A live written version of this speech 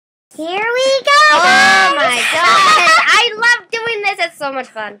Here we go. Oh my god. I love doing this. It's so much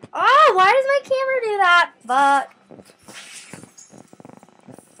fun. Oh, why does my camera do that? But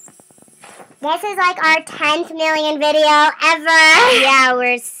this is like our 10th million video ever. Yeah,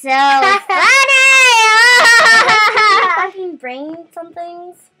 we're so funny. fucking brain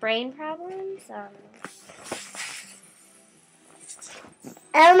somethings. Brain problems?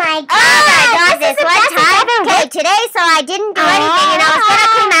 Oh my god. Oh my God, This is what time? Okay, today, so I didn't do anything, and I was gonna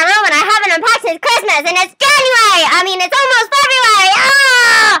clean my room, and I haven't unpacked since Christmas, and it's January. I mean, it's almost February.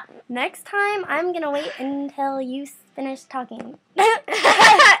 Ah! Next time, I'm gonna wait until you finish talking.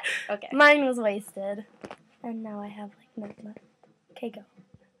 Okay. Mine was wasted. And now I have like nothing left. Okay, go.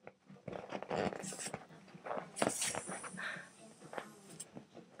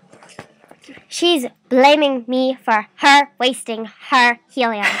 She's blaming me for her wasting her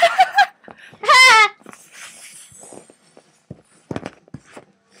helium.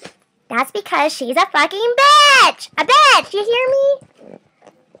 That's because she's a fucking bitch. A bitch, you hear me?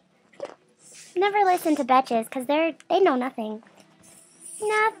 Never listen to bitches because they know nothing.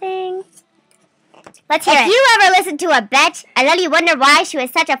 Nothing. Let's hear it. If you ever listen to a bitch and then you wonder why she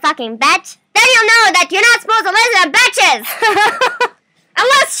was such a fucking bitch, then you'll know that you're not supposed to listen to bitches.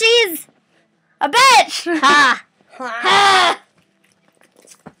 Unless she's a bitch. Ha.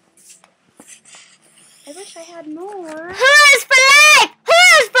 I wish I had more. Ha!